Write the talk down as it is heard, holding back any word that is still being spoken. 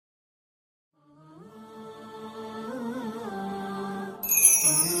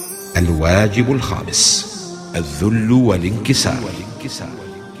الواجب الخامس: الذل والانكسار.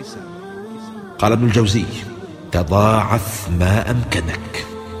 قال ابن الجوزي: تضاعف ما أمكنك،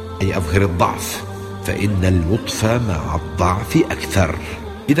 أي أظهر الضعف، فإن اللطف مع الضعف أكثر.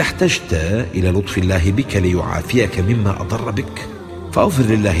 إذا احتجت إلى لطف الله بك ليعافيك مما أضر بك، فأظهر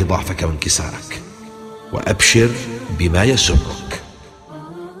لله ضعفك وانكسارك، وأبشر بما يسرك.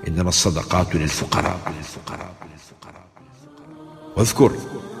 إنما الصدقات للفقراء. واذكر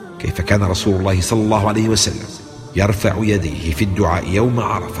كيف كان رسول الله صلى الله عليه وسلم يرفع يديه في الدعاء يوم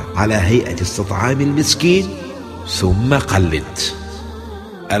عرفة على هيئة استطعام المسكين ثم قلد.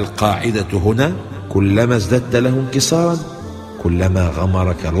 القاعدة هنا: كلما ازددت له انكسارا كلما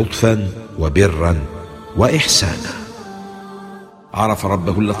غمرك لطفا وبرا وإحسانا. عرف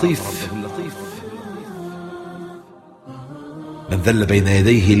ربه اللطيف. من ذل بين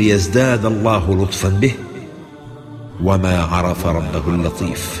يديه ليزداد الله لطفا به، وما عرف ربه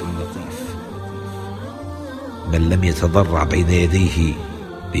اللطيف من لم يتضرع بين يديه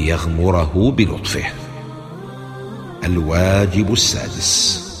ليغمره بلطفه. الواجب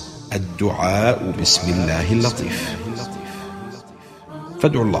السادس: الدعاء بسم الله اللطيف.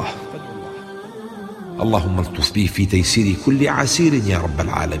 فادعوا الله: اللهم الطف بي في تيسير كل عسير يا رب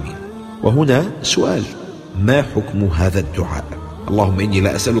العالمين. وهنا سؤال: ما حكم هذا الدعاء؟ اللهم إني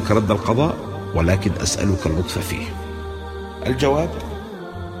لا أسألك رد القضاء، ولكن أسألك اللطف فيه. الجواب: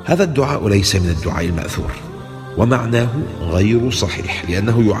 هذا الدعاء ليس من الدعاء المأثور، ومعناه غير صحيح،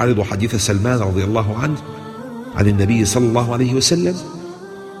 لأنه يعارض حديث سلمان رضي الله عنه عن النبي صلى الله عليه وسلم: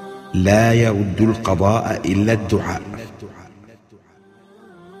 لا يرد القضاء إلا الدعاء.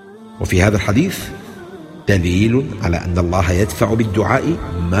 وفي هذا الحديث دليل على أن الله يدفع بالدعاء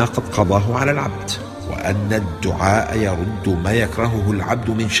ما قد قضاه على العبد، وأن الدعاء يرد ما يكرهه العبد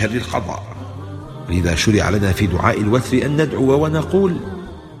من شر القضاء. لذا شرع لنا في دعاء الوتر أن ندعو ونقول: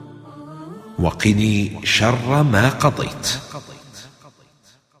 وقني شر ما قضيت.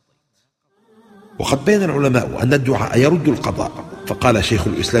 وقد بين العلماء أن الدعاء يرد القضاء، فقال شيخ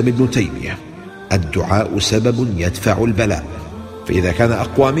الإسلام ابن تيمية: الدعاء سبب يدفع البلاء، فإذا كان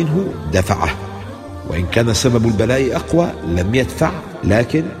أقوى منه دفعه، وإن كان سبب البلاء أقوى لم يدفع،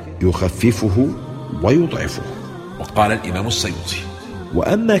 لكن يخففه ويضعفه. وقال الإمام السيوطي: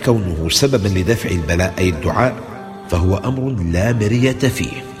 وأما كونه سببا لدفع البلاء أي الدعاء فهو أمر لا مرية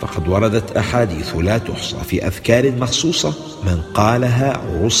فيه، فقد وردت أحاديث لا تحصى في أذكار مخصوصة من قالها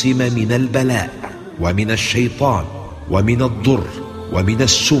عصم من البلاء ومن الشيطان ومن الضر ومن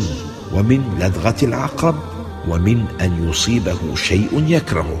السم ومن لدغة العقرب ومن أن يصيبه شيء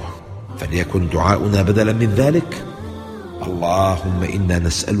يكرهه. فليكن دعاؤنا بدلا من ذلك: اللهم إنا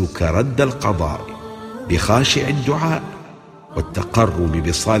نسألك رد القضاء بخاشع الدعاء والتقرب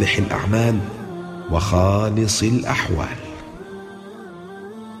بصالح الأعمال وخالص الأحوال.